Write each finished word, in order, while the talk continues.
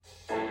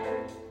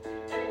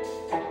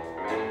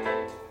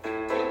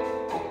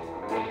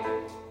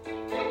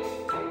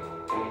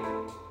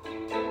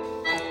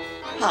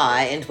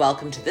Hi, and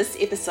welcome to this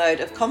episode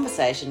of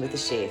Conversation with a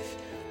Chef.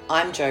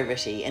 I'm Jo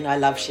Ritty, and I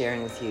love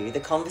sharing with you the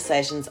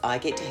conversations I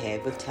get to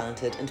have with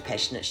talented and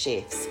passionate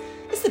chefs.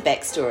 It's the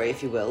backstory,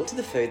 if you will, to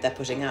the food they're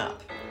putting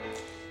up.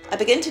 I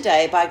begin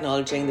today by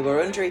acknowledging the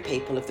Wurundjeri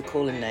people of the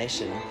Kulin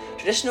Nation,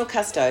 traditional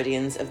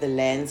custodians of the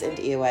lands and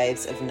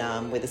airwaves of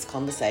Naarm where this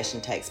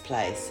conversation takes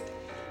place.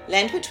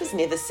 Land which was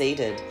never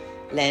ceded,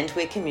 land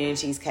where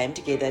communities came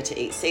together to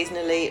eat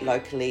seasonally,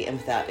 locally, and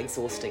without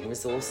exhausting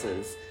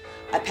resources.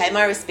 I pay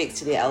my respects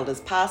to their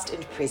elders past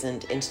and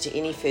present, and to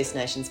any First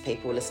Nations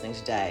people listening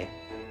today.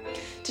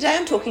 Today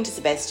I'm talking to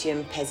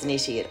Sebastian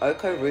Pasinetti at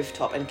OKO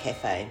Rooftop and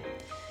Cafe.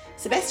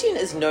 Sebastian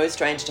is no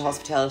stranger to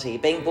hospitality,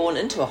 being born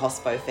into a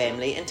hospo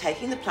family and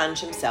taking the plunge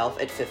himself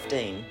at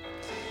 15.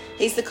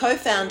 He's the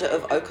co-founder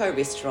of OKO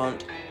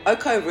Restaurant,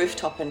 OKO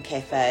Rooftop and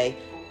Cafe,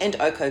 and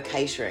OKO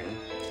Catering,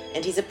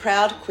 and he's a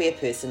proud queer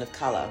person of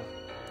colour.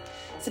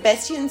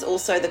 Sebastian's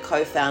also the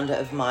co-founder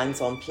of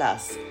Minds On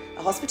Plus,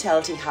 a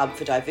hospitality hub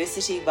for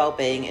diversity,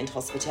 wellbeing and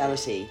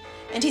hospitality,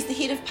 and he's the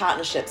head of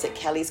partnerships at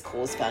Kelly's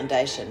Cause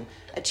Foundation,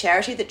 a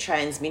charity that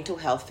trains mental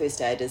health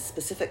first aiders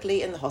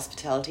specifically in the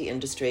hospitality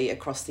industry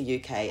across the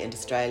UK and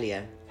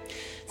Australia.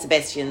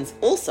 Sebastian's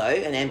also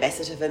an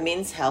ambassador for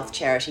men's health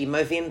charity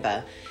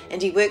Movember,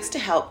 and he works to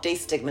help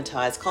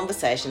destigmatise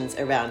conversations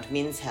around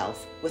men's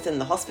health within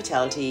the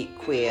hospitality,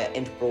 queer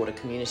and broader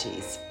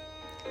communities.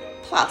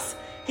 Plus,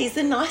 he's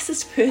the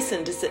nicest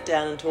person to sit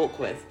down and talk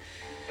with.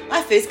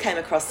 I first came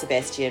across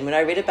Sebastian when I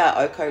read about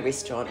OKO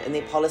Restaurant and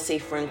their policy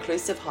for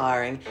inclusive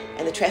hiring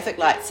and the traffic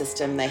light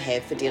system they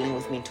have for dealing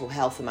with mental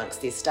health amongst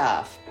their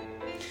staff.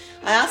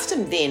 I asked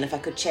him then if I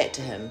could chat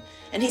to him,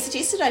 and he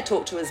suggested I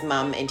talk to his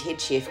mum and head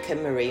chef Kim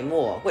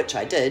Maree-Moore, which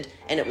I did,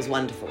 and it was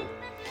wonderful.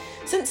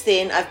 Since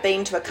then, I've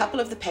been to a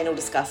couple of the panel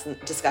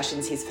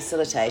discussions he's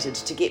facilitated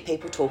to get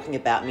people talking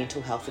about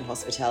mental health and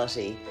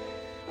hospitality.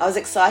 I was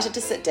excited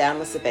to sit down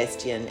with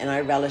Sebastian, and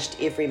I relished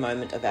every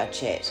moment of our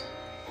chat.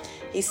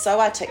 He's so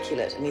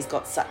articulate and he's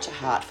got such a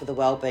heart for the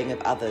well-being of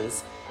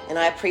others, and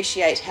I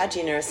appreciate how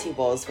generous he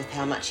was with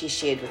how much he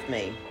shared with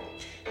me.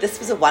 This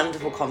was a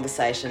wonderful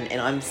conversation, and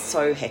I'm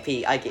so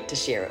happy I get to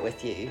share it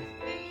with you.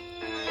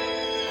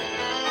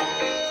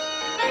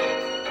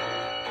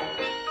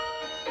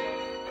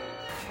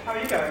 How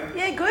are you going?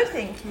 Yeah, good,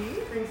 thank you.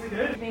 Things are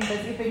good.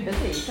 You've been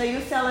busy. So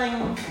you're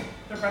selling...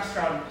 The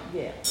restaurant.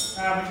 Yeah. Which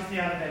is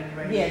the other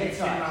venue. Yeah, that's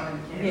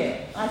right.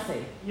 Yeah, I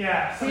see.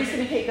 Yeah. So you're just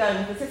going to keep going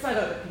with this? That's why I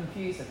got a bit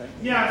confused, I think.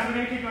 Yeah, so we're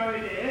going to keep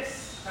going with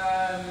this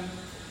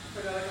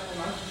for another couple of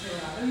months to see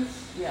what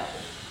happens. Yeah.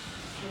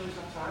 It's really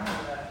tough time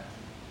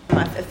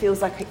over there. It feels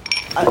like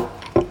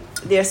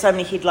there are so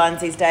many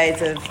headlines these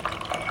days of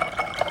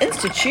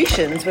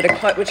institutions which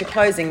are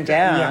closing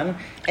down,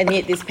 and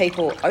yet there's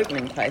people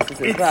opening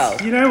places as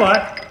well. You know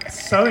what?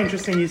 It's so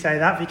interesting you say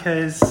that,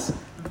 because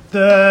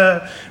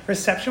the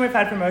reception we've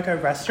had from OKO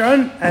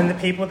Restaurant and the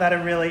people that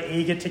are really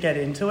eager to get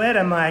into it,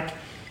 I'm like,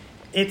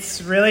 it's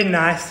really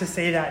nice to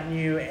see that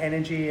new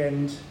energy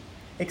and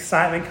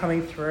excitement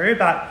coming through.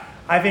 But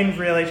I've been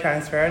really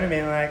transparent and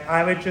being like,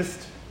 I would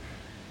just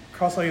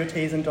cross all your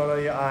T's and dot all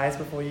your I's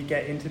before you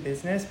get into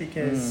business,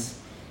 because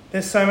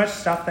there's so much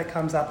stuff that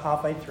comes up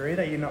halfway through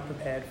that you're not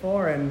prepared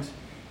for, and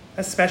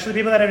especially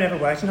people that have never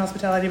worked in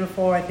hospitality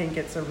before, I think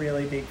it's a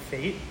really big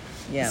feat.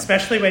 Yeah.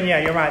 Especially when,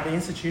 you're right, the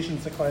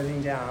institutions are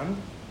closing down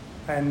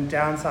and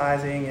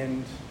downsizing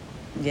and...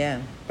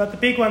 Yeah. But the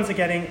big ones are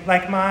getting...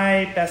 Like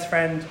my best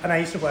friend, and I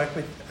used to work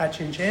with at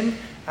Chin Chin,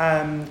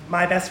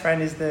 my best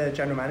friend is the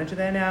general manager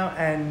there now,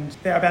 and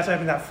they're about to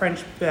open that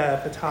French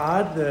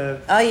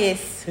Batard, oh,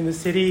 yes, in the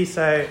city.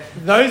 So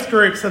those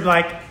groups are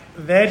like,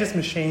 they're just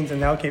machines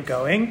and they'll keep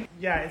going.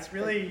 Yeah, it's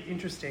really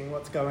interesting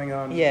what's going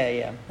on.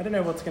 Yeah. I don't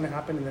know what's going to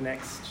happen in the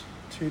next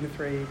 2 to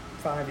 3,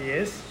 5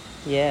 years.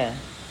 Yeah.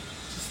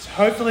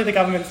 Hopefully the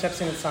government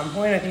steps in at some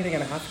point. I think they're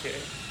going to have to.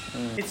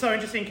 It's so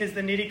interesting because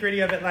the nitty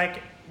gritty of it,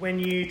 like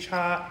when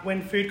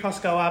food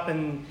costs go up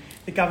and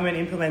the government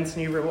implements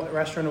new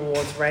restaurant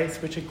awards rates,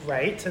 which are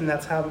great, and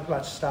that's how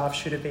much staff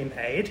should have been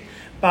paid.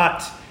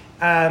 But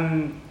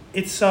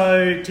it's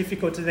so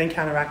difficult to then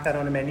counteract that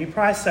on a menu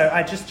price. So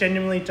I just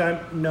genuinely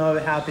don't know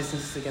how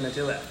businesses are going to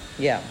do it.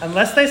 Yeah.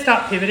 Unless they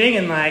start pivoting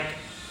and like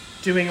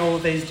doing all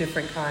of these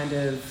different kind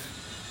of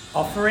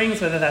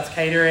offerings, whether that's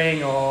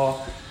catering or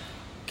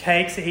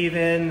cakes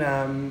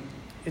even,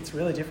 it's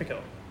really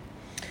difficult.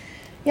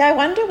 Yeah, I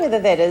wonder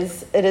whether it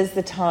is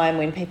the time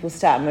when people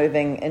start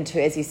moving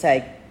into, as you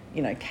say,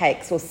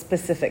 cakes or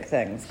specific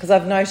things. Because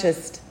I've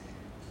noticed,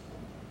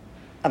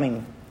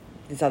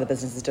 there's other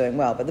businesses doing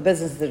well, but the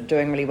businesses that are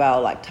doing really well,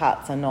 like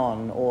Tarts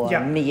Anon or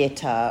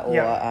Mieta,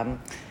 or I'm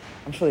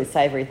sure there's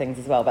savoury things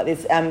as well, but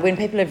there's when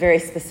people are very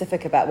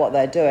specific about what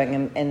they're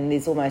doing, and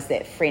there's almost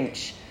that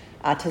French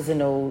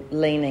artisanal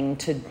leaning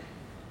to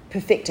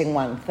perfecting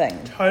one thing,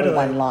 or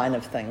one line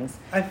of things.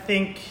 I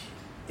think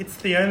it's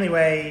the only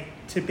way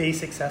to be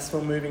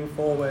successful moving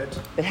forward.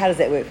 But how does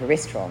that work for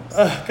restaurants?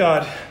 Oh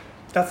God,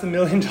 that's $1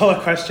 million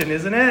question,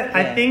 isn't it?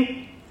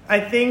 Yeah. I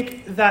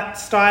think that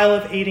style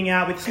of eating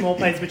out with small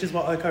plates, which is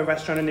what OKO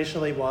Restaurant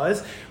initially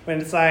was,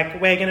 when it's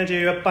like, we're going to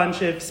do a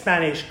bunch of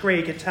Spanish,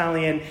 Greek,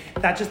 Italian,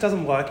 that just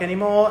doesn't work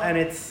anymore.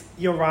 And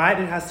you're right,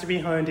 it has to be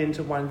honed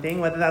into one thing,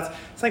 whether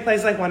it's like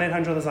places like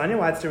 1-800 Lasagna,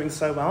 why it's doing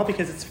so well,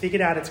 because it's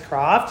figured out its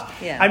craft.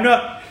 Yeah. I'm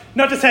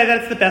not to say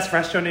that it's the best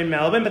restaurant in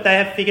Melbourne, but they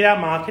have figured out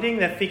marketing,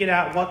 they've figured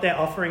out what they're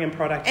offering and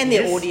product and is.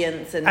 Their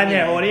audience. And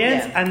their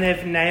audience, yeah. and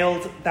they've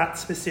nailed that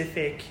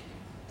specific,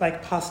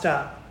 like,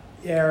 pasta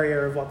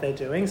area of what they're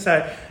doing.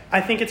 So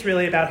I think it's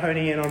really about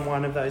honing in on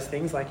one of those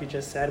things, like you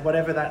just said,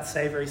 whatever that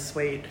savoury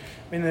sweet.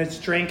 I mean, there's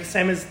drink,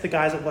 same as the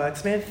guys at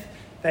Worksmith.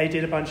 They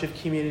did a bunch of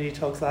community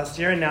talks last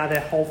year, and now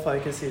their whole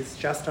focus is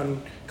just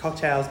on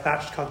cocktails,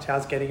 batched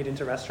cocktails, getting it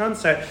into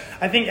restaurants. So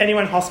I think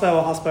anyone hospo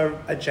or hospo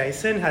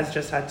adjacent has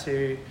just had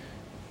to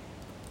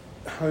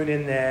hone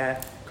in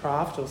their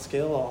craft or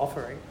skill or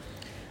offering.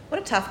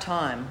 What a tough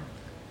time.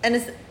 And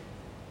is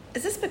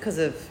this because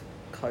of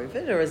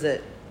COVID, or is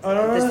it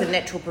just the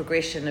natural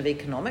progression of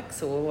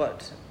economics, or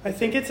what? I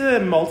think it's a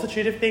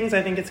multitude of things.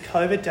 I think it's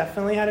COVID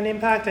definitely had an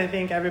impact. I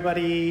think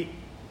everybody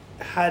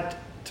had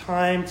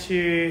time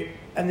to,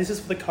 and this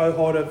is for the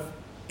cohort of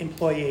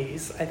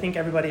employees, I think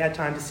everybody had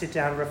time to sit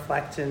down,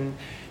 reflect and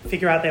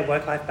figure out their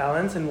work-life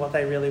balance and what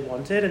they really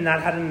wanted, and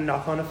that had a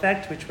knock-on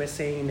effect, which we're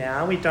seeing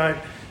now. We don't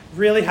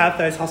really have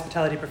those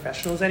hospitality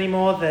professionals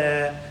anymore.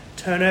 The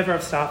turnover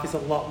of staff is a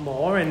lot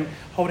more, and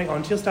holding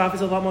on to your staff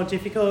is a lot more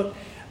difficult.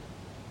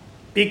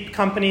 Big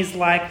companies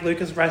like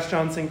Lucas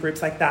Restaurants and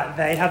groups like that,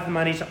 they have the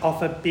money to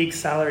offer big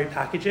salary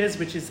packages,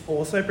 which is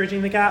also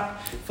bridging the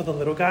gap for the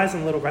little guys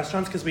and little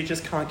restaurants, because we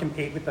just can't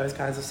compete with those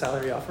kinds of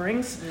salary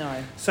offerings.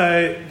 No.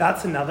 So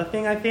that's another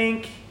thing, I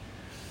think.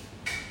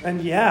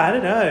 And yeah, I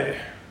don't know.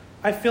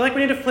 I feel like we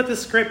need to flip the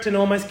script and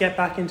almost get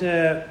back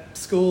into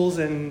schools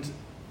and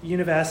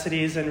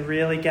universities and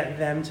really get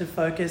them to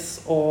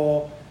focus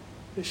or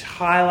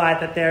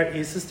highlight that there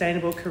is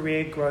sustainable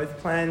career growth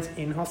plans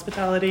in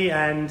hospitality.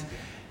 And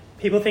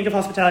people think of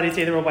hospitality as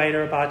either a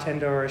waiter, a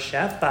bartender or a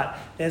chef, but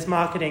there's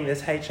marketing,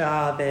 there's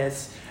HR,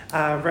 there's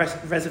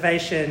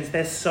reservations,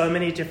 there's so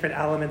many different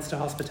elements to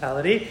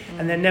hospitality,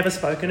 and they're never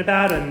spoken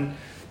about, and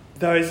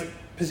those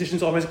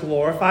positions are almost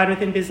glorified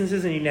within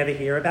businesses and you never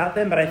hear about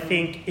them. But I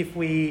think if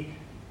we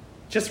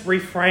just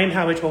reframe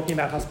how we're talking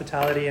about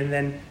hospitality, and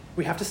then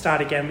we have to start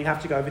again, we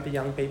have to go with the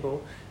young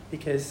people,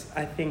 because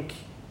I think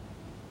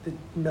the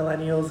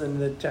millennials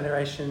and the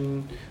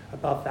generation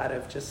above that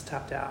have just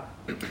tapped out.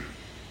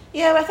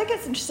 Yeah, well, I think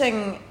it's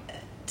interesting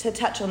to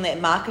touch on that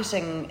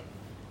marketing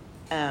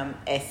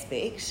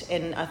aspect,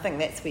 and I think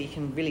that's where you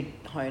can really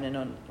hone in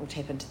on or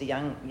tap into the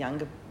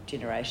younger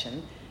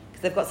generation,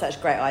 because they've got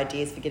such great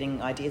ideas for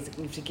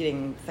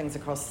getting things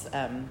across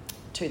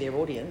to their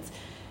audience.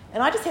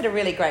 And I just had a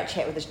really great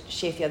chat with a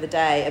chef the other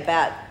day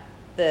about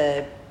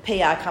the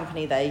PR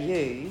company they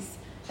use,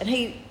 and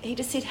he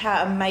just said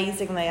how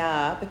amazing they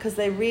are, because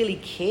they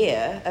really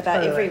care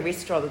about every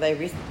restaurant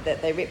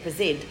that they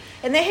represent,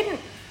 and they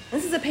hadn't.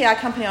 This is a PR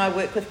company I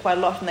work with quite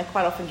a lot, and they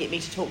quite often get me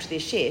to talk to their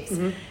chefs.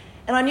 Mm-hmm.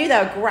 And I knew they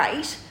were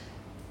great,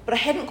 but I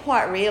hadn't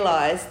quite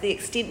realised the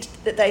extent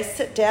that they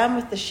sit down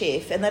with the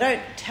chef and they don't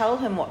tell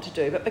him what to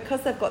do, but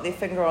because they've got their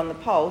finger on the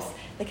pulse,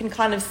 they can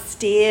kind of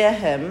steer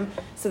him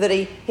so that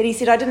he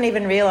said, I didn't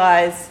even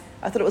realise,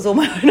 I thought it was all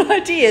my own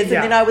ideas,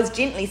 and then I was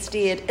gently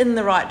steered in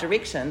the right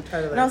direction.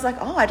 Totally. And I was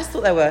like, I just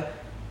thought they were,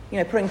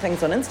 putting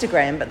things on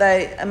Instagram, but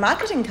a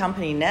marketing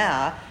company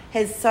now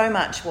has so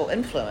much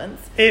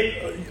influence.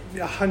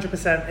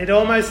 100%. It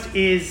almost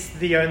is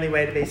the only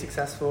way to be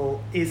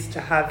successful, is to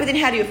have... But then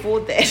how do you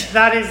afford that?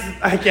 That is,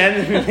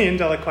 again, the $1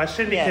 million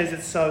question, because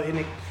it's so...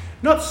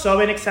 not so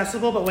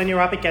inaccessible, but when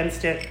you're up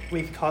against it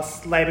with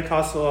costs, labour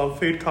costs or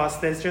food costs,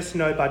 there's just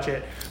no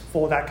budget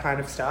for that kind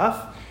of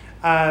stuff.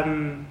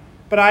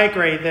 But I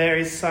agree, there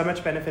is so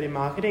much benefit in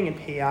marketing and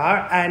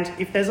PR, and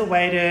if there's a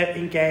way to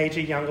engage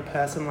a younger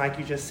person, like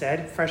you just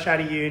said, fresh out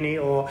of uni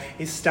or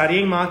is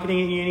studying marketing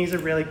at uni, is a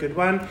really good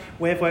one.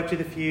 We've worked with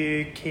a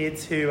few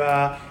kids who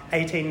are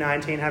 18,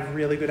 19, have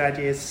really good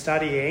ideas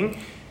studying.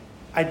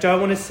 I don't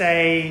want to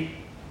say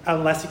are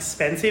less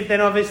expensive than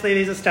obviously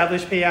these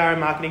established PR and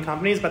marketing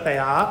companies, but they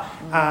are.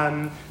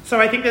 So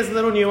I think there's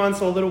little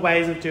nuance or little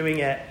ways of doing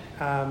it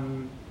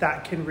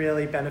that can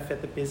really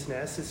benefit the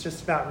business. It's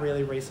just about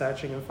really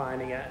researching and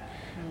finding it.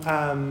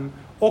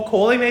 Or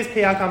calling these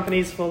PR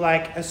companies for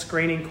like a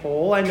screening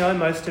call. I know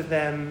most of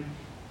them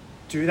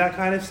do that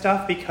kind of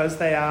stuff because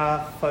they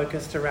are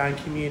focused around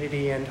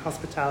community and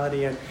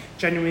hospitality and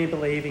genuinely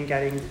believe in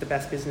getting the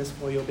best business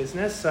for your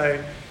business.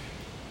 So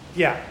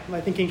yeah, I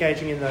think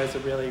engaging in those are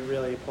really,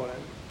 really important.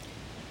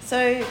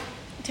 So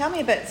tell me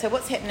a bit, so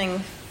what's happening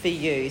for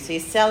you? So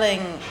you're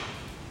selling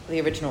the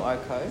original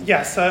OKO?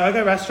 Yeah, so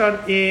OKO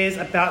Restaurant is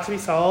about to be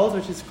sold,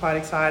 which is quite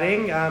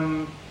exciting.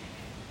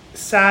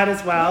 Sad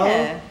as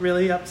well,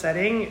 really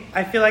upsetting.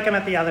 I feel like I'm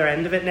at the other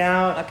end of it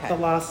now. The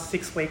last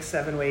 6 weeks,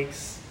 7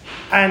 weeks.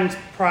 And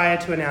prior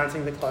to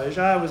announcing the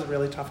closure, it was a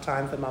really tough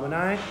time for Mum and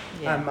I,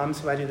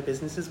 mums who I do the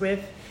businesses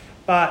with.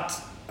 But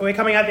we're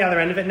coming out the other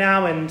end of it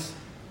now, and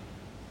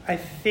I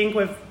think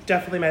we've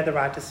definitely made the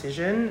right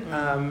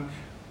decision.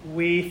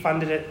 We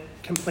funded it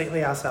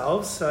completely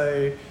ourselves,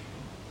 so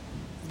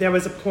there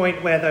was a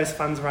point where those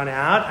funds run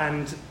out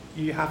and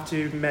you have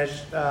to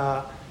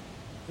measure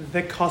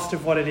the cost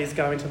of what it is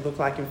going to look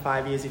like in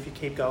 5 years if you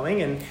keep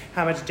going, and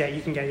how much debt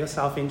you can get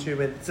yourself into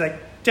with. It's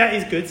like, debt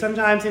is good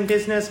sometimes in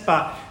business,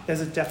 but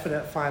there's a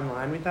definite fine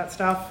line with that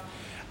stuff.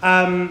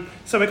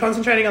 So we're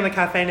concentrating on the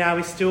cafe now.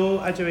 We still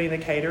are doing the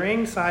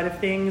catering side of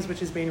things, which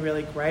has been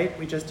really great.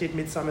 We just did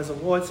Midsummer's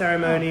award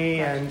ceremony,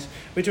 and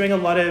we're doing a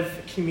lot of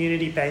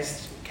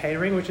community-based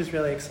catering, which is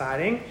really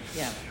exciting.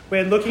 Yeah.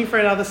 We're looking for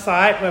another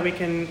site where we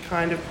can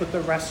kind of put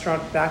the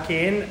restaurant back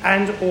in,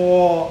 and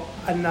or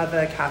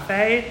another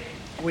cafe.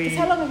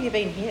 How long have you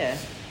been here?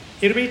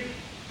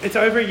 It's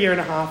over a year and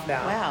a half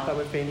now. Wow. That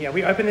we've been here.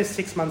 We opened this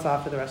 6 months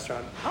after the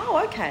restaurant.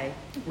 Oh, okay.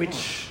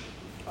 Which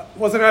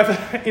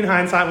in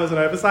hindsight was an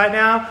oversight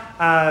now.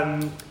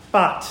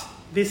 But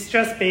this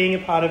just being a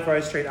part of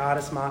Rose Street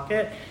Artist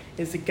Market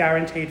is a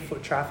guaranteed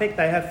foot traffic.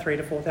 They have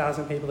 3,000 to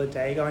 4,000 people a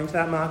day going to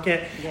that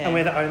market, and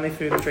we're the only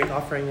food and drink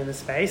offering in the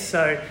space.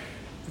 So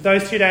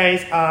those 2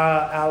 days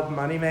are our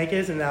money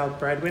makers and our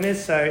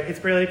breadwinners. So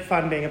it's really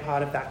fun being a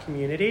part of that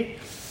community.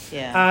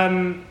 Yeah.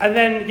 And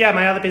then,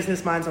 my other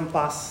business, Minds on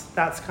Plus,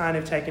 that's kind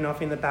of taken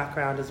off in the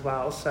background as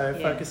well. So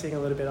focusing a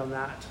little bit on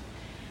that.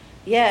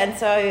 Yeah, and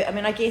so,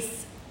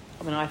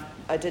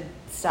 I did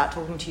start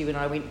talking to you when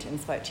I went and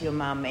spoke to your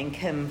mum and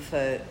Kim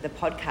for the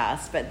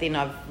podcast, but then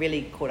I've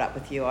really caught up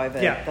with you over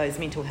those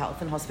mental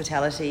health and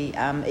hospitality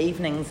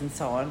evenings and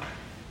so on,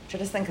 which I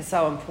just think are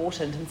so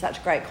important and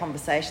such great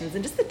conversations,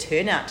 and just the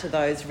turnout to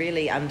those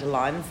really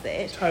underlines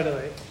that.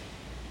 Totally.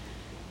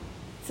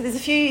 So there's a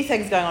few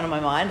things going on in my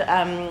mind.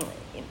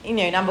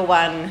 Number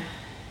one,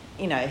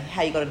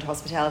 how you got into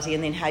hospitality,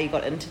 and then how you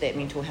got into that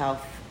mental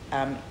health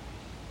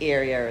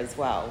area as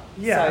well.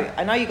 Yeah. So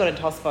I know you got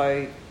into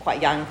hospo quite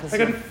young because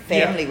your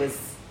family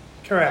was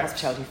correct. A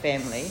hospitality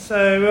family.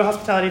 So we were a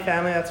hospitality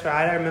family, that's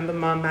right. I remember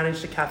Mum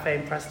managed a cafe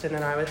in Preston,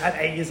 and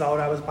at 8 years old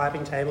I was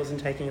wiping tables and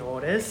taking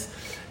orders.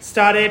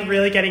 Started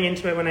really getting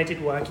into it when I did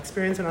work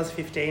experience when I was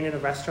 15 in a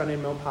restaurant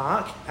in Mill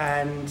Park,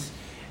 and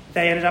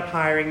they ended up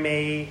hiring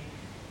me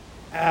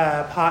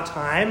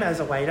part-time as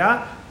a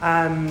waiter.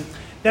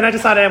 Then I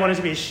decided I wanted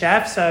to be a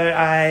chef, so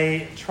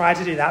I tried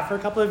to do that for a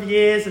couple of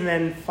years, and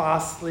then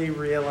fastly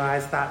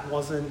realised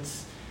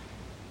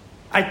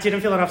I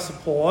didn't feel enough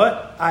support.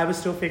 I was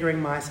still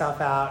figuring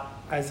myself out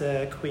as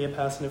a queer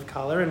person of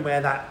colour, and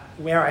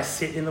where I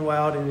sit in the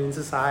world and in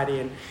society,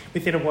 and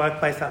within a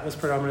workplace that was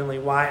predominantly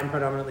white and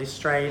predominantly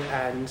straight,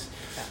 and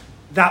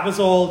that was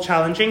all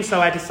challenging. So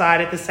I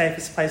decided the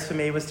safest place for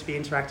me was to be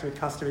interacting with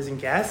customers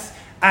and guests,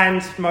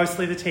 and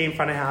mostly the team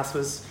front of house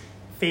was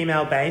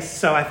female-based,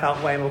 so I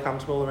felt way more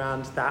comfortable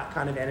around that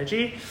kind of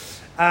energy.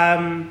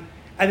 And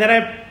then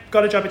I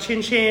got a job at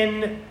Chin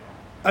Chin,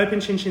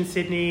 opened Chin Chin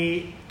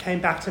Sydney, came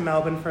back to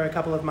Melbourne for a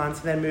couple of months,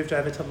 and then moved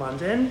over to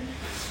London.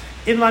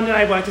 In London,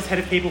 I worked as head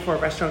of people for a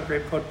restaurant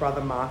group called Brother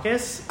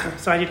Marcus,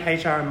 so I did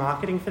HR and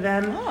marketing for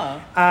them.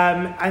 Oh.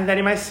 And then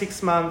in my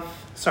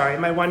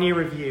 1 year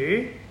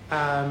review,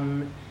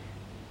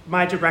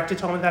 my director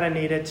told me that I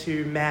needed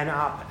to man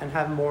up and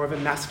have more of a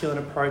masculine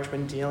approach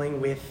when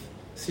dealing with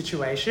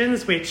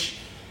situations, which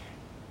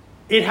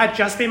it had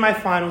just been my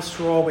final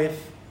straw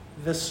with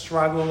the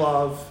struggle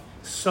of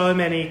so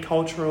many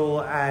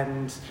cultural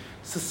and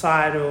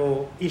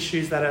societal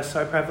issues that are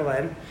so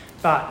prevalent,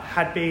 but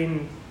had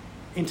been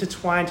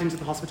intertwined into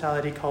the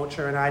hospitality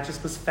culture, and I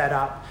just was fed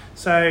up.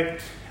 So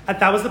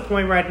that was the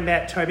point where I'd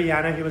met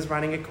Tobiana, who was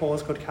running a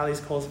cause called Callie's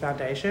Cause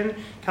Foundation.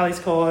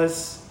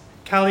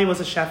 Callie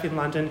was a chef in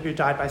London who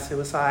died by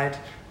suicide.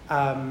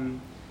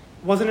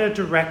 Wasn't a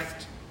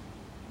direct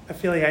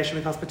affiliation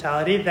with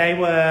hospitality. They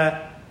were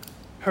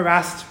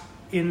harassed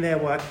in their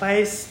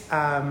workplace,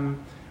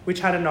 which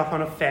had a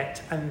knock-on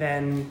effect, and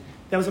then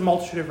there was a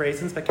multitude of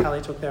reasons, but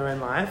Callie took their own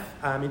life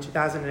in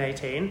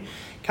 2018.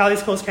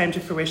 Callie's Cause came to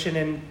fruition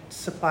and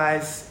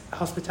supplies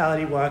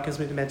hospitality workers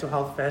with mental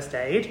health first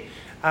aid.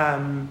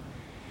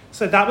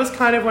 So that was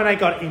kind of when I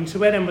got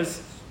into it, and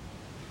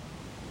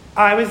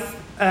I was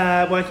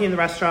working in the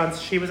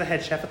restaurants. She was a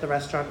head chef at the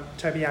restaurant,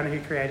 Tobiana,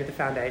 who created the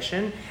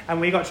foundation,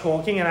 and we got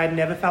talking, and I'd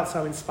never felt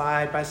so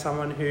inspired by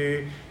someone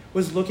who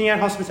was looking at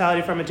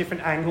hospitality from a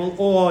different angle,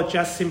 or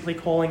just simply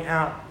calling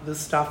out the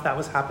stuff that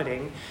was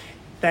happening.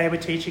 They were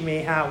teaching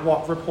me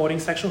what reporting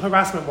sexual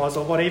harassment was,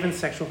 or what even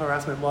sexual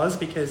harassment was,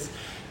 because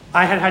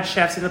I had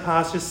chefs in the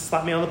past just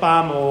slap me on the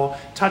bum or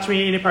touch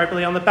me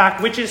inappropriately on the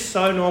back, which is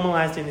so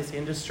normalised in this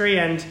industry,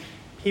 and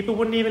people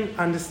wouldn't even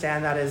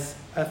understand that as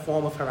a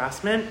form of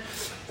harassment.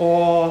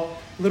 Or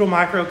little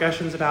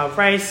microaggressions about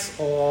race,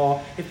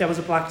 or if there was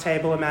a black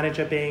table, a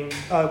manager being,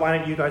 oh, why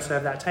don't you go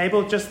serve that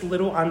table? Just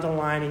little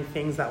underlining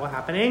things that were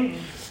happening.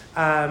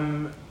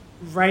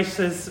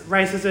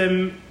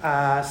 Racism,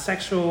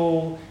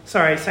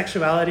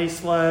 sexuality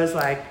slurs,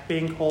 like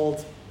being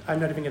called, I'm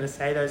not even going to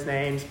say those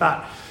names,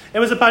 but it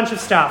was a bunch of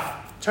stuff.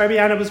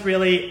 Tobiana was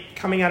really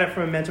coming at it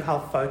from a mental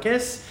health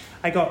focus.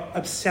 I got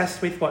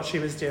obsessed with what she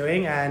was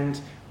doing, and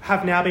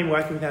have now been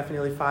working with her for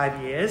nearly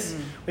 5 years.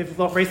 We've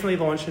recently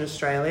launched in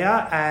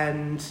Australia,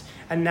 and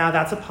now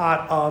that's a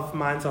part of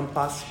Minds on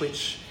Plus,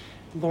 which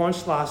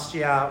launched last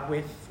year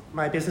with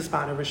my business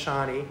partner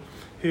Rashani,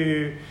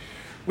 who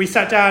we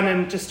sat down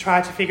and just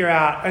tried to figure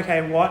out,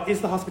 okay, what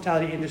is the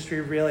hospitality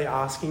industry really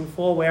asking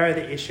for? Where are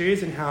the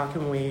issues and how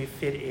can we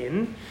fit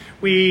in?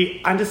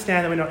 We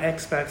understand that we're not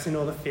experts in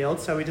all the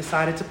fields, so we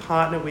decided to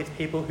partner with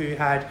people who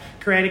had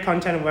created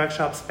content and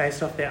workshops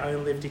based off their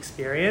own lived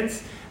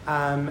experience.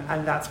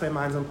 And that's where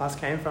Minds on Plus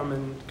came from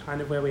and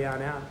kind of where we are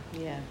now.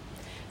 Yeah.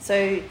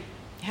 So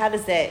how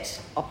does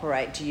that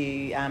operate?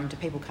 Do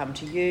people come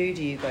to you?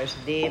 Do you go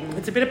to them?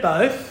 It's a bit of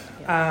both.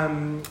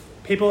 Yeah.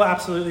 People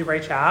absolutely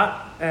reach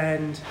out,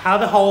 and how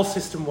the whole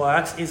system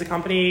works is a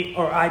company,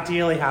 or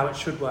ideally how it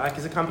should work,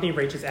 is a company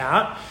reaches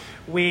out.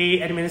 We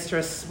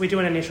do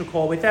an initial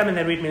call with them, and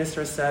then we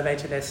administer a survey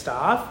to their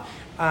staff.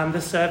 The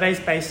survey is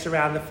based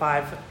around the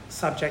 5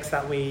 subjects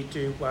that we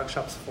do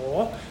workshops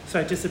for.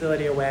 So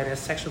disability awareness,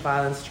 sexual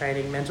violence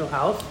training, mental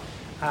health,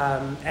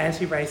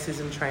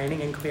 anti-racism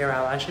training and queer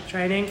allyship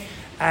training.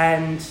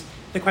 And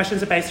the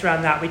questions are based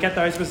around that. We get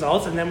those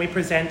results, and then we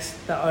present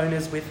the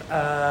owners with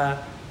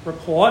a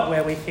report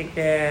where we think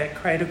they're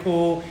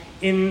critical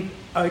in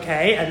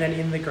OK and then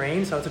in the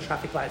green, so it's a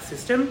traffic light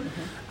system.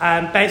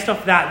 Based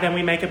off that, then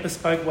we make a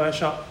bespoke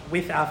workshop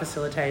with our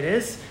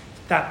facilitators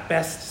that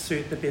best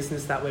suit the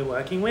business that we're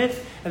working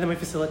with, and then we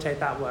facilitate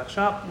that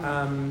workshop.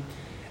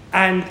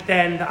 And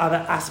then the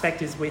other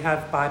aspect is we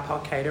have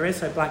BIPOC caterers,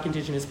 so Black,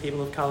 Indigenous,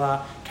 people of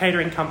colour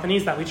catering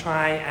companies that we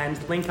try and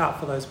link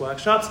up for those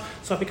workshops.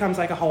 So it becomes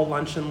like a whole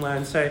lunch and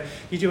learn. So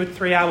you do a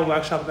 3-hour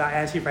workshop about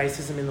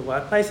anti-racism in the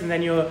workplace, and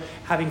then you're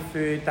having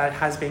food that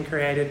has been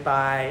created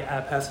by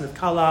a person of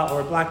colour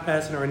or a Black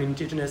person or an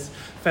Indigenous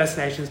First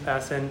Nations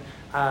person.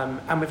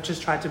 And we've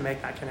just tried to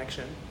make that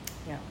connection.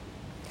 Yeah.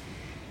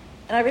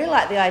 And I really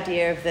like the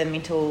idea of the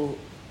mental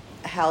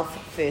health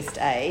first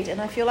aid,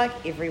 and I feel like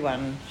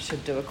everyone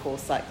should do a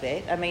course like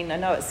that. I mean, I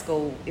know at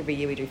school every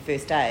year we do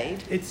first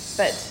aid,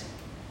 but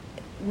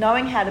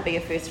knowing how to be a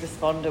first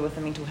responder with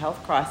a mental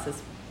health crisis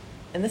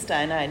in this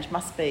day and age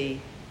must be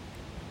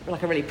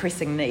like a really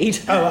pressing need.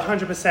 Oh,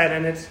 100%.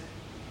 And it's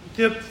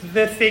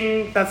the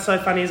thing that's so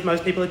funny is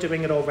most people are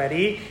doing it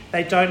already.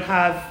 They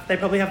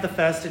probably have the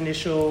first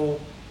initial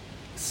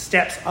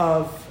steps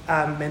of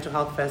mental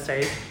health first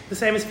aid, the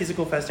same as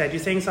physical first aid.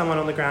 You're seeing someone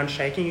on the ground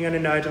shaking, you're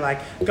going to know to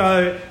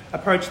go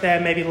approach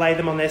them, maybe lay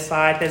them on their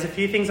side. There's a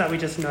few things that we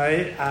just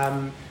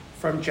know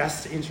from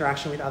just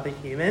interaction with other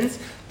humans.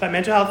 But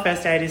mental health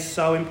first aid is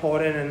so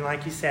important, and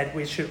like you said,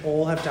 we should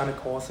all have done a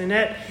course in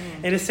it.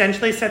 It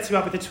essentially sets you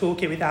up with a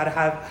toolkit with how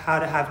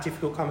to have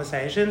difficult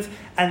conversations,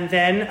 and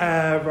then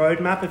a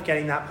roadmap of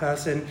getting that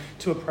person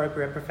to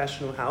appropriate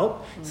professional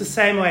help. It's the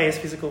same way as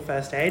physical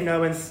first aid.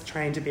 No one's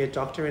trained to be a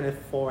doctor in a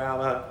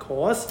 4-hour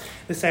course.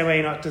 The same way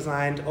you're not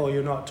designed or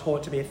you're not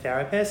taught to be a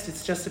therapist.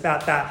 It's just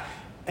about that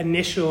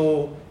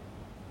initial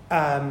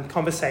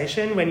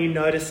conversation when you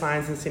notice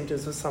signs and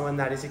symptoms of someone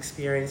that is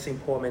experiencing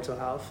poor mental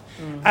health.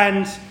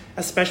 And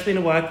especially in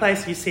a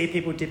workplace, you see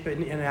people dip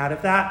in and out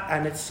of that,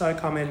 and it's so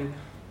common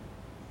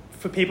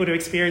for people to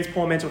experience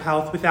poor mental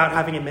health without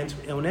having a mental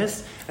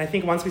illness. And I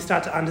think once we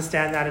start to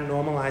understand that and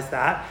normalise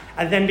that,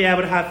 and then be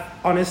able to have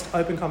honest,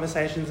 open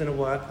conversations in a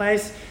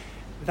workplace,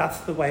 that's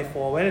the way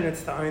forward, and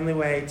it's the only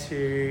way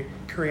to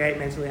create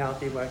mentally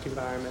healthy work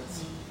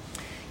environments.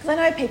 Because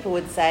I know people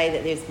would say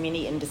that there's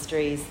many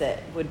industries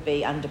that would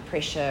be under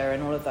pressure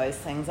and all of those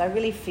things. I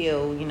really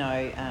feel,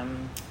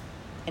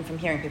 and from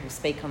hearing people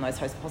speak on those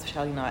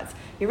hospitality nights,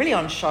 you're really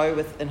on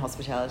show in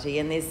hospitality,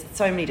 and there's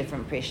so many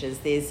different pressures.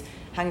 There's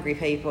hungry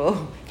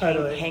people,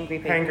 totally.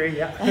 hangry people, hangry,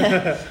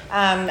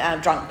 yeah.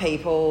 Drunk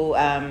people,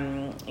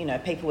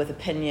 people with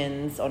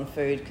opinions on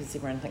food because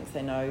everyone thinks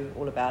they know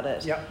all about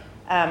it. Yep.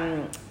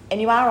 And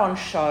you are on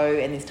show,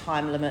 and there's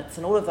time limits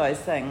and all of those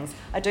things.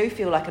 I do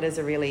feel like it is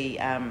a really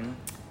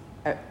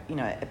a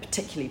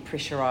particularly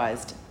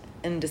pressurised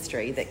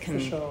industry that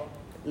can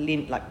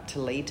lead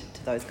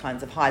to those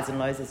kinds of highs and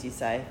lows, as you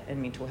say,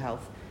 in mental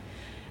health.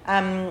 I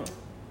know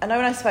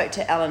when I spoke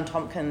to Alan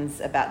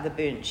Tompkins about the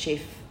Burnt Chef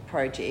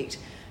project,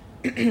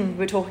 we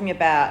were talking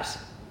about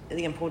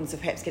the importance of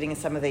perhaps getting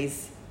some of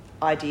these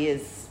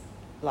ideas,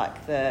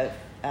 like the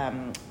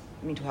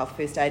mental health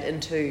first aid,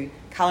 into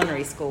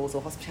culinary schools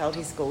or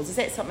hospitality schools. Is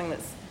that something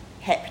that's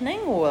happening,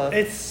 or?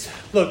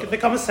 The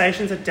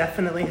conversations are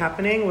definitely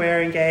happening.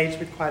 We're engaged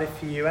with quite a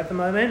few at the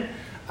moment.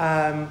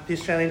 The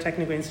Australian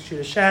Technical Institute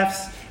of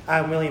Chefs,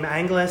 William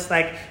Angliss,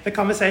 the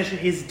conversation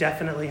is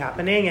definitely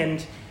happening,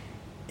 and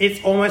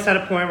it's almost at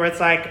a point where it's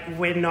like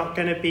we're not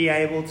going to be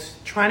able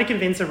to, trying to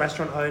convince a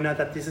restaurant owner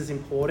that this is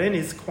important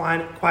is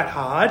quite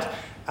hard,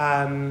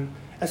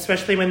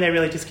 especially when they're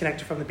really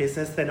disconnected from the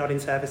business. They're not in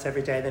service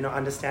every day, they're not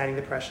understanding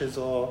the pressures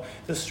or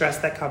the stress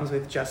that comes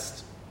with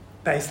just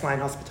baseline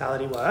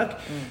hospitality work.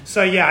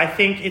 So yeah, I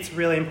think it's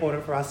really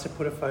important for us to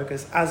put a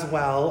focus as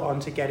well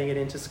onto getting it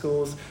into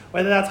schools,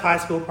 whether that's high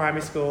school,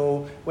 primary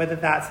school, whether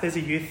there's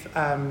a youth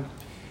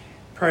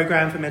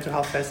program for mental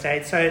health first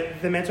aid. So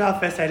the Mental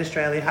Health First Aid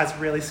Australia has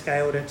really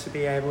scaled it to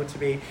be able to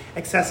be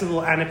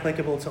accessible and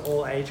applicable to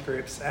all age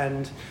groups.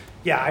 And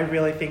yeah, I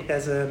really think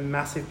there's a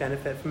massive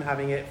benefit from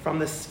having it from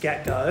the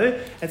get-go.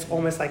 It's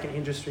almost like an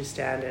industry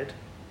standard.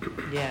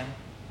 Yeah.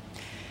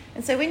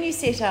 And so when you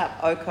set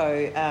up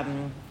OKO,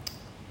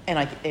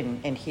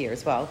 and here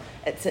as well,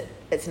 it's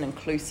an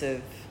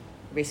inclusive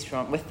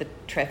restaurant with the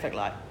traffic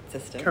light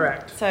system.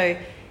 Correct. So,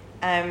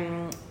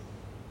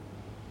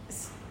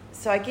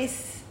 I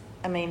guess,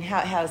 I mean, how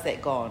has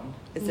that gone?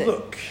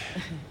 Look,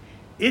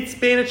 it's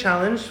been a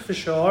challenge for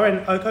sure,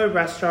 and OKO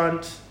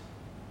Restaurant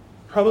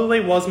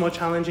probably was more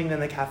challenging than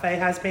the cafe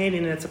has been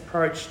in its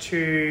approach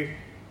to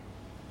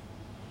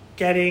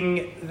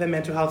getting the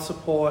mental health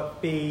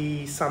support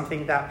be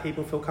something that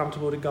people feel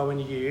comfortable to go and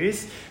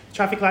use. The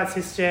traffic light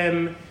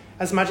system,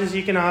 as much as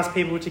you can ask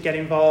people to get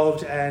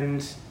involved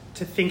and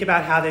to think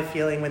about how they're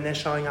feeling when they're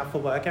showing up for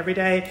work every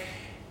day,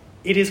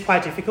 it is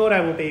quite difficult.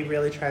 I will be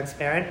really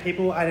transparent.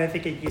 People, I don't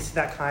think, are used to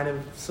that kind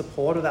of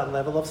support or that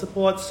level of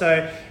support,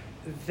 so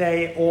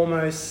they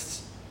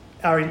almost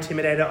are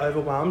intimidated or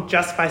overwhelmed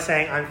just by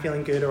saying, I'm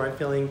feeling good or I'm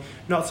feeling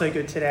not so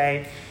good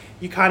today.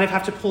 You kind of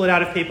have to pull it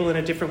out of people in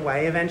a different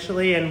way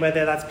eventually, and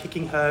whether that's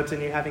picking herbs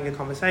and you're having a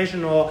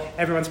conversation or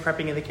everyone's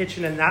prepping in the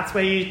kitchen, and that's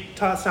where you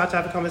start to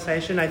have a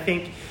conversation. I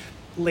think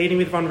leading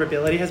with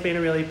vulnerability has been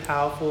a really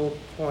powerful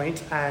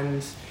point,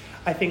 and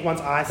I think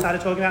once I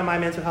started talking about my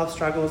mental health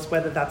struggles,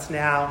 whether that's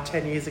now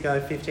 10 years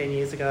ago, 15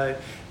 years ago,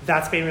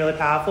 that's been really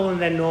powerful. And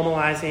then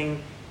normalising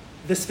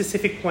the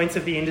specific points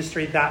of the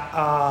industry that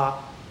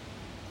are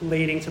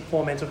leading to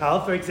poor mental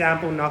health. For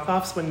example,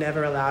 knockoffs were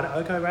never allowed at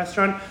OKO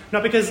Restaurant,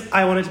 not because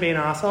I wanted to be an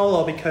arsehole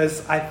or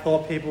because I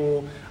thought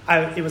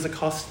it was a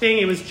cost thing.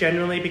 It was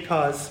generally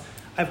because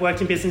I've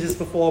worked in businesses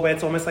before where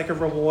it's almost like a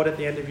reward at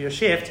the end of your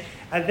shift,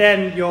 and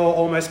then you're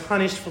almost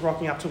punished for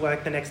rocking up to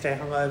work the next day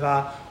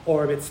hungover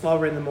or a bit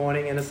slower in the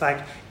morning, and it's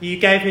like, you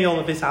gave me all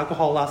of this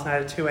alcohol last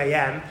night at 2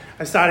 a.m,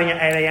 I'm starting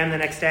at 8 a.m. the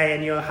next day,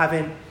 and you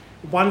haven't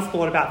once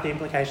thought about the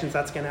implications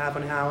that's going to have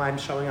on how I'm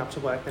showing up to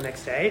work the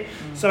next day.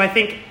 So I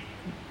think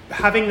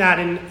having that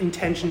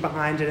intention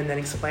behind it and then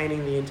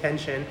explaining the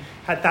intention,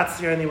 that's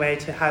the only way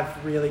to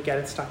really get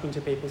it stuck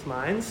into people's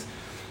minds.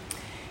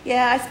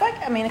 Yeah,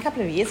 a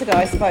couple of years ago,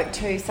 I spoke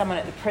to someone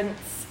at the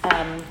Prince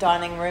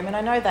dining room, and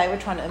I know they were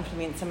trying to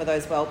implement some of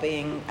those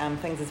wellbeing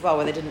things as well,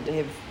 where they didn't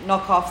have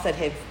knockoffs, they'd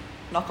have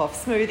knockoff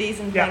smoothies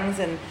and things,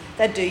 and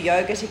they'd do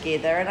yoga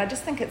together. And I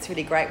just think it's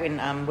really great when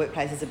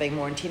workplaces are being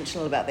more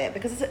intentional about that,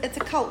 because it's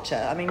a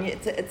culture. I mean,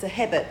 it's a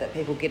habit that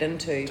people get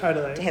into,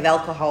 totally, to have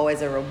alcohol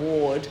as a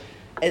reward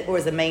or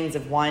as a means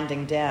of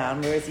winding down,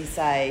 whereas you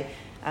say,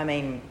 I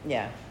mean,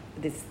 yeah,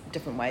 there's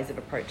different ways of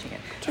approaching it.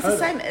 Totally.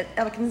 It's the same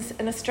like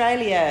in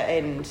Australia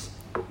and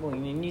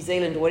in New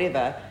Zealand or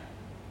whatever.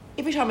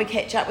 Every time we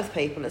catch up with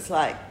people, it's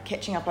like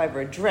catching up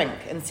over a drink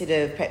instead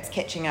of perhaps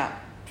catching up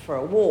for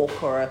a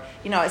walk or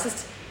it's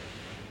just,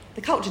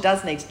 the culture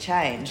does need to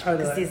change.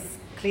 Totally. Because there's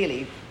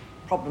clearly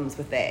problems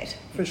with that.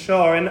 For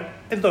sure. And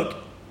look,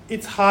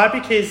 it's hard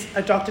because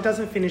a doctor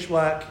doesn't finish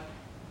work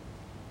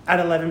at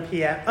 11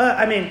 p.m.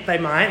 I mean, they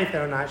might if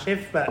they're on night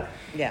shift, but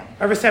yeah,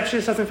 a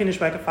receptionist doesn't finish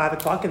work at 5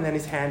 o'clock and then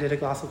is handed a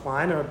glass of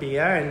wine or a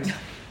beer. And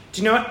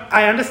do you know what?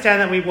 I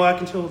understand that we work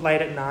until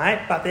late at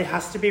night, but there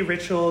has to be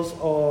rituals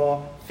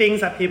or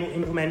things that people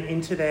implement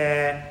into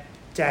their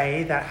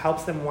day that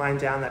helps them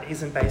wind down that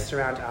isn't based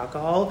around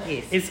alcohol.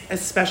 Yes. It's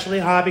especially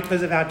hard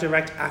because of our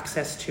direct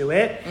access to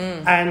it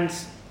and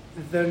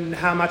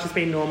how much it's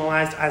been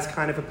normalised as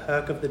kind of a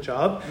perk of the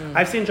job.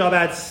 I've seen job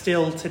ads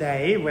still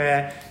today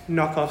where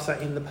knockoffs are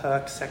in the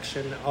perk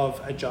section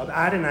of a job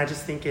ad, and I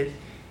just think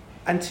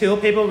until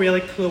people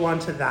really clue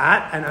onto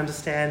that and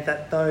understand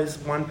that those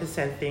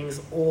 1% things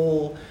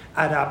all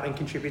add up and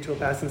contribute to a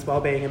person's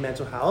well-being and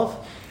mental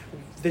health,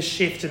 the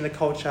shift in the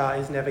culture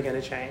is never going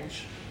to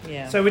change.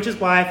 Yeah. So which is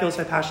why I feel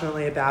so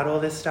passionately about all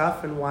this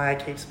stuff and why I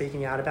keep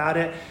speaking out about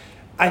it.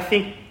 I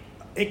think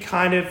it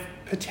kind of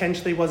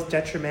potentially was a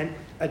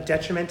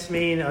detriment to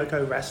me in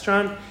OKO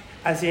Restaurant,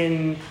 as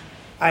in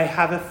I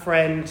have a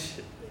friend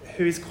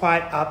who's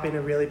quite up in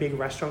a really big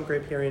restaurant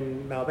group here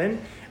in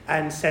Melbourne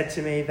and said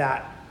to me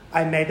that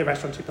I made the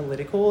restaurant too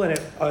political and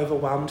it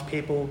overwhelmed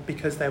people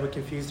because they were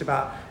confused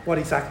about what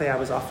exactly I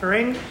was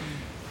offering,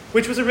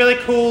 which was a really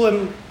cool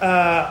and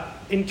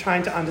in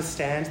trying to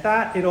understand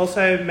that. It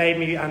also made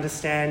me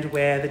understand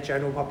where the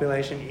general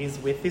population is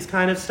with this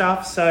kind of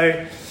stuff.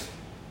 So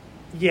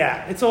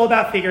yeah, it's all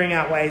about figuring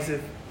out ways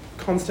of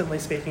constantly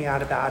speaking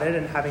out about it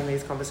and having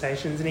these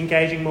conversations and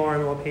engaging more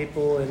and more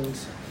people and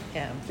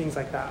things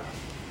like that.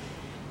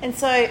 And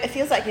so it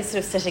feels like you're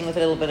sort of sitting with a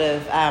little bit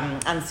of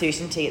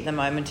uncertainty at the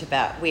moment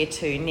about where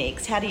to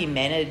next. How do you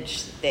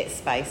manage that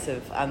space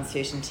of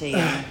uncertainty?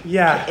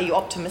 Yeah. Are you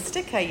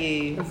optimistic? Are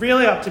you...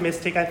 Really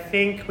optimistic. I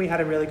think we had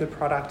a really good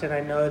product, and I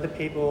know the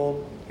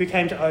people who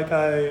came to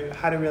OKO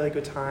had a really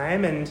good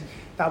time, and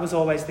that was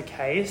always the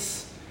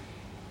case.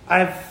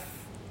 I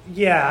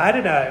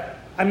don't know.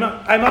 I'm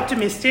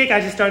optimistic. I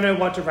just don't know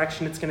what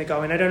direction it's going to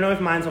go in. I don't know if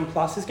Minds on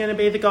Plus is going to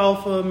be the goal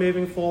for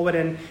moving forward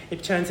and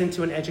it turns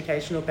into an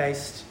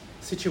educational-based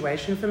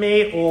situation for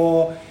me,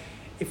 or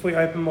if we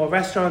open more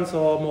restaurants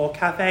or more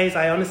cafes.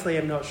 I honestly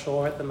am not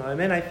sure at the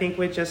moment. I think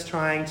we're just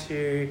trying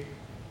to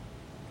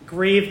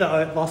grieve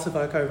the loss of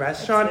OKO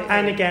Restaurant. Absolutely.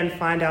 And again,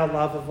 find our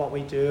love of what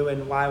we do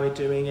and why we're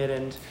doing it,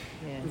 and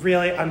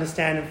really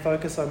understand and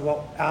focus on what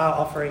our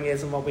offering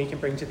is and what we can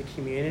bring to the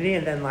community.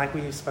 And then, like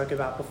we spoke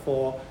about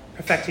before,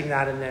 perfecting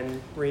that and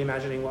then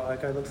reimagining what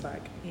OKO looks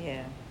like.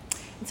 Yeah.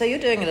 And so you're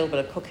doing a little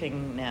bit of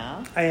cooking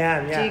now. I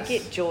am, yes. Do you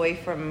get joy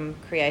from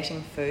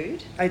creating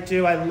food? I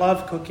do. I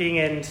love cooking,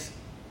 and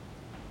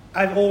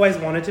I've always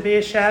wanted to be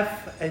a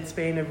chef. It's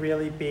been a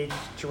really big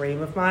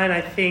dream of mine.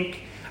 I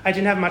think I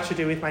didn't have much to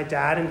do with my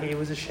dad, and he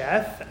was a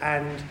chef.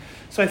 And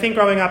so I think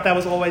growing up, that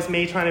was always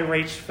me trying to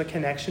reach for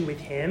connection with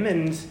him.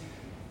 And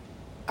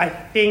I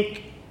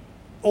think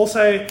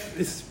also, this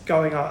is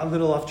going a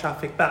little off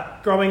traffic,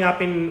 but growing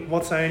up in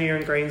Watsonia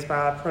and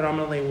Greensborough,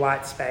 predominantly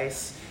white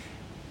space,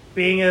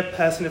 being a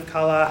person of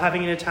colour,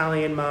 having an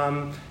Italian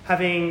mum,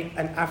 having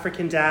an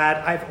African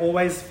dad, I've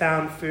always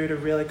found food a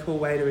really cool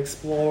way to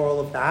explore all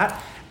of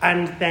that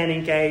and then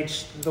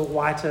engage the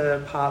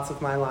whiter parts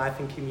of my life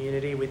and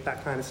community with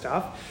that kind of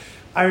stuff.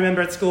 I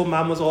remember at school,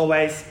 our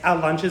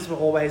lunches were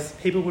always,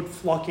 people would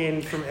flock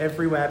in from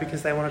everywhere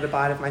because they wanted a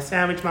bite of my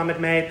sandwich mum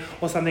had made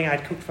or something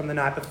I'd cooked from the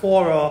night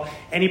before, or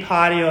any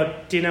party or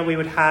dinner we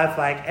would have,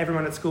 like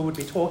everyone at school would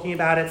be talking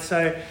about it.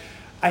 So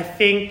I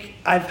think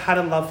I've had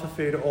a love for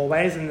food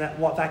always, and that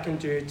what that can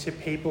do to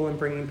people and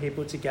bringing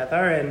people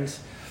together. And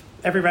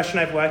every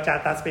restaurant I've worked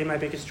at, that's been my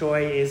biggest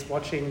joy, is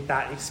watching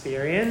that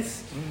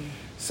experience.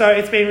 So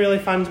it's been really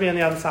fun to be on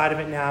the other side of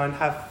it now and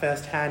have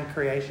first-hand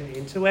creation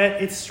into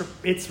it.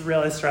 It's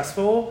really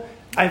stressful.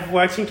 I've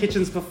worked in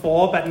kitchens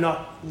before, but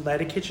not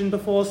led a kitchen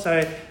before,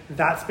 so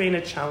that's been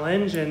a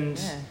challenge, and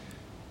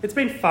it's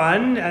been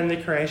fun, and the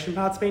creation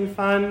part's been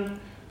fun.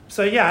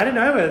 So yeah, I don't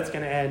know where it's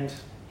going to end.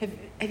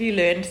 Have you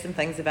learned some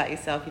things about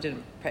yourself you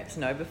didn't perhaps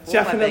know before?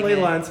 Definitely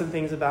learned some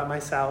things about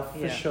myself, for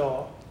Yeah.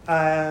 sure.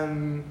 I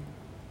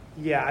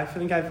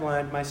think I've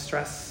learned my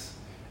stress.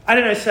 I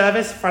don't know,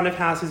 service, front of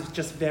house is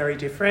just very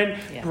different.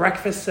 Yeah.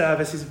 Breakfast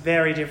service is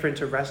very different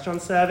to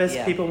restaurant service.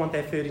 Yeah. People want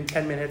their food in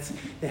 10 minutes.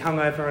 They're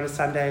hungover on a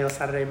Sunday or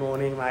Saturday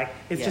morning.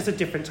 It's just a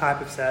different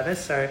type of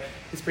service. So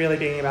it's really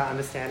being about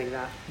understanding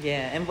that.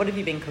 Yeah, and what have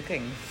you been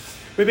cooking?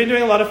 We've been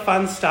doing a lot of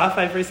fun stuff.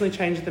 I've recently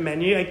changed the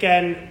menu.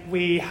 Again,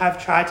 we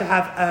have tried to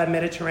have a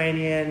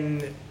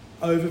Mediterranean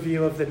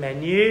overview of the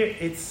menu.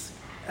 It's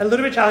a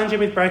little bit challenging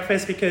with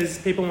breakfast because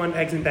people want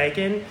eggs and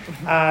bacon,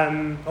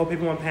 or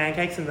people want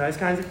pancakes and those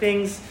kinds of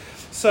things.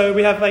 So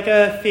we have like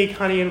a fig,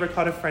 honey and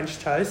ricotta French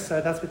toast.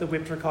 So that's with the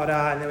whipped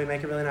ricotta, and then we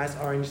make a really nice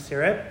orange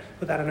syrup.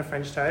 Put that on a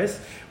French toast.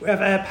 We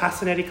have a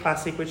Pasinetti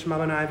classic, which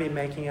Mum and I have been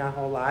making our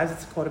whole lives.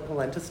 It's called a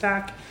polenta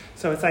stack.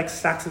 So it's like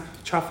stacks of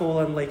truffle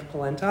and leek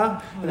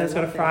polenta. And then it's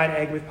got a fried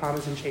egg with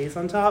parmesan cheese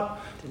on top.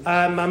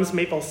 Mum's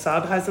meatball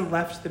sub hasn't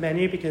left the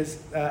menu because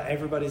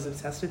everybody's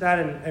obsessed with that,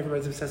 and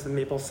everybody's obsessed with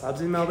meatball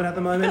subs in Melbourne at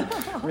the moment.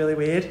 Really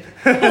weird.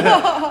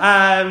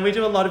 We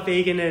do a lot of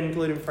vegan and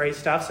gluten-free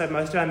stuff, so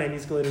most of our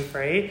menu's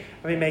gluten-free.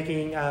 I've been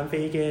making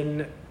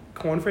vegan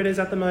corn fritters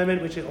at the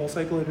moment, which are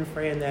also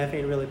gluten-free, and they've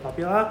been really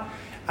popular.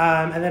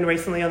 And then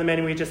recently on the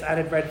menu, we just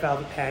added red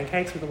velvet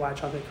pancakes with a white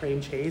chocolate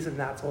cream cheese, and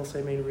that's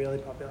also been really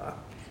popular.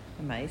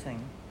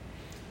 Amazing.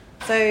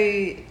 So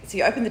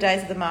you open the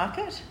days of the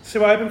market? So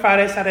we're open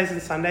Fridays, Saturdays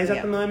and Sundays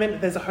at the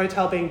moment. There's a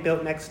hotel being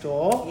built next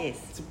door.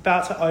 Yes. It's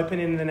about to open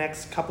in the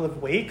next couple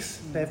of weeks.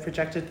 They've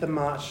projected the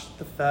March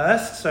the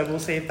 1st, so we'll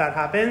see if that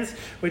happens.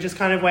 We're just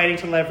kind of waiting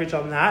to leverage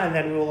on that, and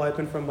then we'll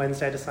open from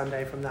Wednesday to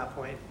Sunday from that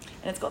point.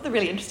 And it's got the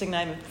really interesting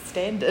name of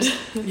Standard.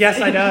 Yes,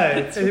 I know.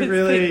 It's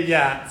really,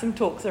 some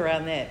talks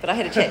around that. But I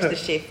had a chat to the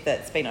chef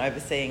that's been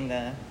overseeing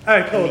the...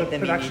 Oh, cool, the menu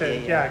production.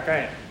 there, Yeah,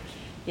 great.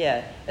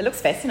 Yeah, it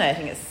looks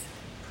fascinating.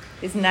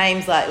 There's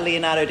names like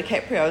Leonardo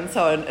DiCaprio and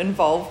so on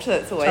involved, so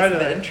it's always a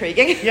bit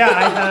intriguing. Yeah,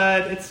 I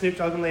heard it's Snoop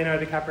Dogg and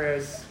Leonardo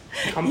DiCaprio's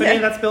company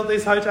that's built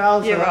these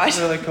hotels, so that's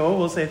really cool.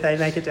 We'll see if they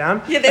make it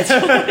down. Yeah, that's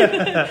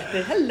right.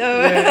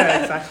 Hello.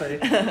 Yeah, exactly.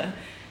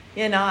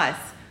 Yeah, nice.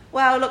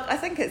 Well, look, I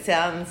think it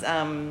sounds...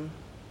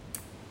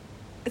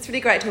 it's really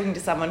great talking to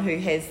someone who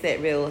has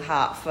that real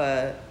heart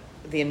for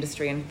the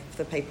industry and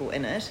for the people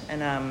in it,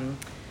 and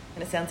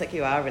it sounds like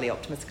you are really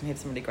optimistic and have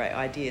some really great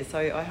ideas, so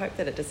I hope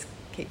that it just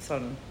keeps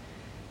on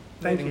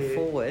moving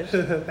forward.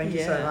 Thank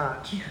you so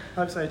much.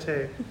 Hope so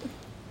too.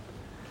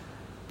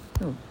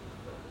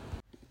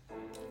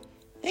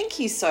 Thank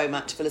you so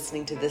much for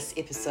listening to this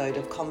episode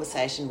of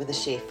Conversation with a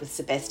Chef with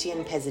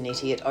Sebastian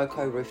Pasinetti at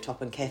OKO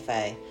Rooftop and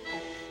Cafe.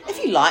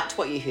 If you liked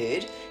what you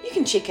heard, you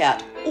can check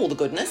out all the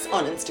goodness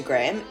on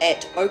Instagram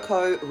at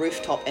OKO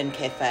Rooftop and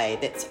Cafe.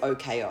 That's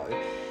OKO.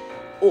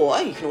 Or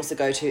you can also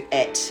go to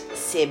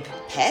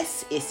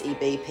 @SebPas,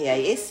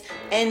 SEBPAS,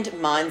 and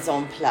Minds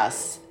on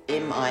Plus,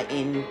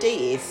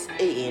 MINDSENPLACE.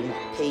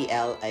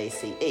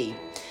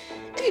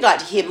 If you'd like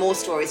to hear more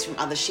stories from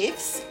other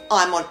chefs,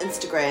 I'm on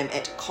Instagram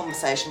at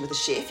Conversation with a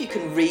Chef. You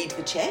can read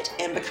the chat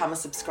and become a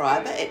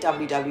subscriber at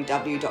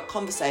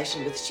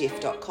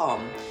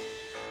www.conversationwithchef.com.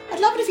 I'd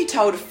love it if you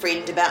told a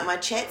friend about my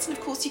chats, and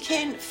of course you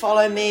can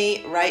follow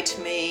me, rate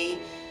me,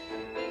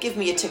 give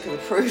me a tick of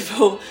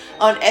approval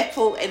on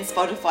Apple and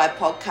Spotify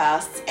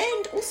podcasts,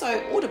 and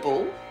also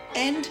Audible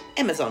and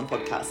Amazon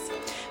podcasts.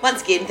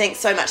 Once again, thanks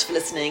so much for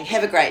listening.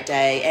 Have a great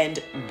day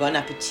and bon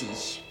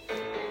appetit.